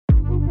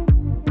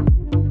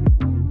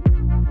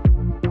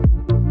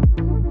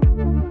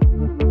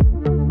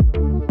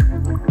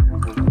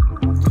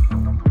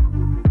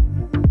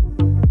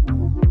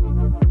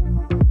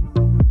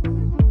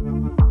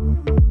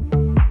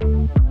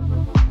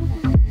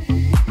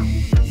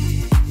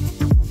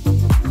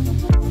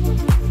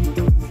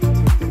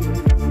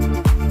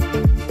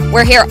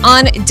We're here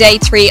on day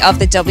 3 of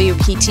the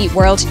WPT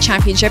World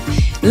Championship.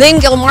 Lynn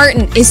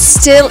Gilmartin is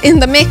still in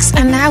the mix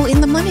and now in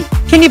the money.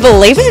 Can you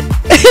believe it?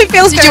 It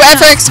feels Did you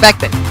ever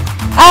expect it?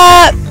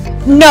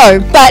 No,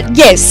 but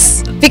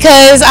yes,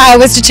 because I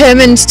was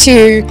determined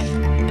to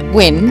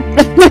win.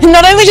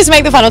 Not only just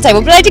make the final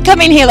table, but I did come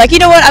in here like, you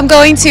know what, I'm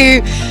going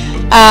to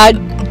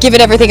give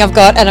it everything I've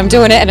got, and I'm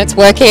doing it, and it's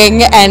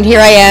working, and here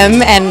I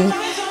am, and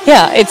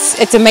yeah,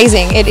 it's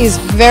amazing. It is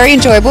very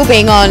enjoyable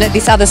being on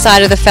this other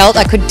side of the felt.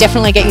 I could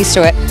definitely get used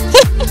to it.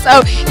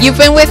 So you've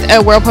been with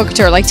World Poker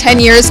Tour like 10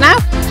 years now.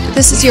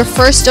 This is your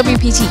first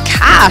WPT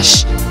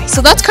cash,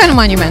 so that's kind of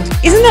monumental.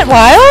 Isn't that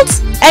wild?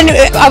 And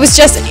I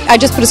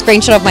just put a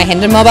screenshot of my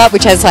Hendon mob up,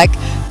 which has like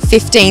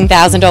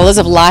 $15,000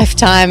 of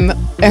lifetime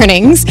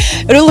earnings.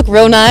 It'll look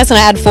real nice, and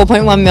I add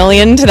 4.1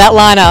 million to that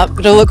lineup.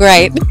 It'll look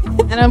great.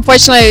 And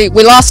unfortunately,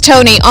 we lost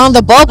Tony on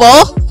the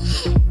bubble.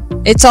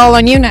 It's all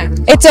on you now.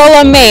 It's all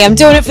on me. I'm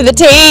doing it for the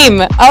team.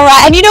 All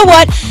right. And you know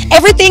what?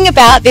 Everything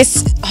about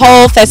this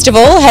whole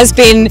festival has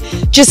been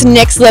just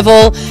next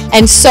level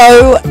and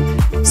so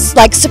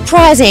like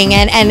surprising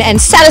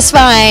and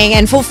satisfying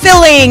and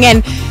fulfilling,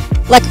 and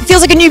like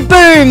feels like a new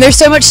boom. There's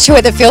so much to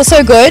it that feels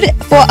so good.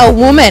 For a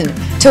woman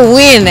to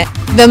win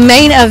the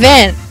main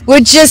event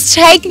would just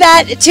take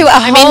that to a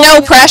I mean,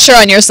 no pressure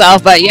on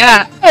yourself, but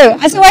yeah.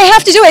 Oh, so I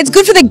have to do it. It's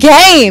good for the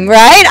game,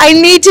 right? I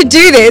need to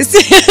do this.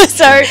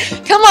 So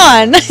come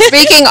on.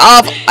 Speaking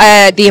of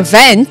the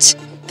event,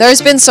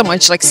 there's been so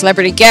much like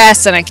celebrity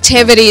guests and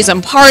activities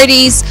and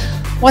parties.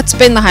 What's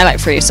been the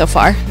highlight for you so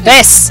far?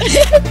 This.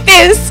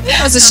 That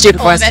was a stupid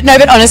question. No,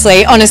 but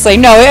honestly,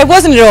 no, it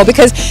wasn't at all,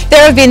 because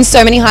there have been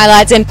so many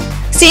highlights, and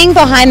seeing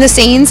behind the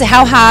scenes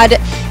how hard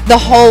the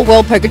whole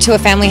World Poker Tour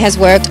family has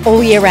worked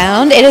all year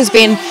round. It has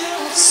been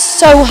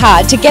so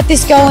hard to get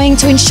this going,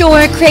 to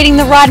ensure creating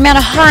the right amount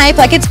of hype.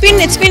 Like it's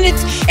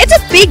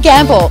a big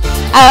gamble,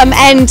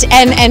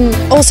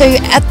 and also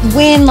at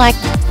Win, like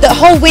the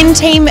whole Win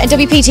team and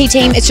WPT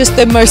team, it's just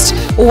the most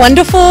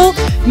wonderful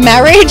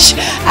marriage.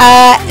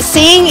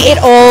 Seeing it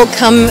all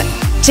come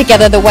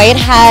together the way it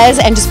has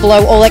and just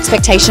blow all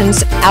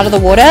expectations out of the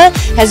water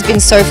has been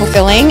so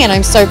fulfilling, and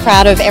I'm so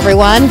proud of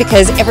everyone,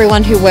 because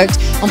everyone who worked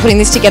on putting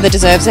this together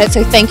deserves it.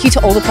 So thank you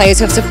to all the players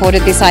who have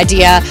supported this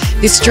idea,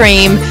 this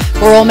dream.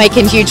 We're all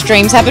making huge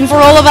dreams happen for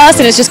all of us,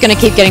 and it's just going to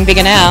keep getting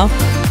bigger now.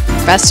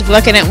 Best of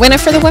luck in it. Win it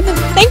for the women.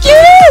 Thank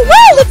you.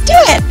 Woo, let's do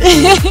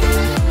it.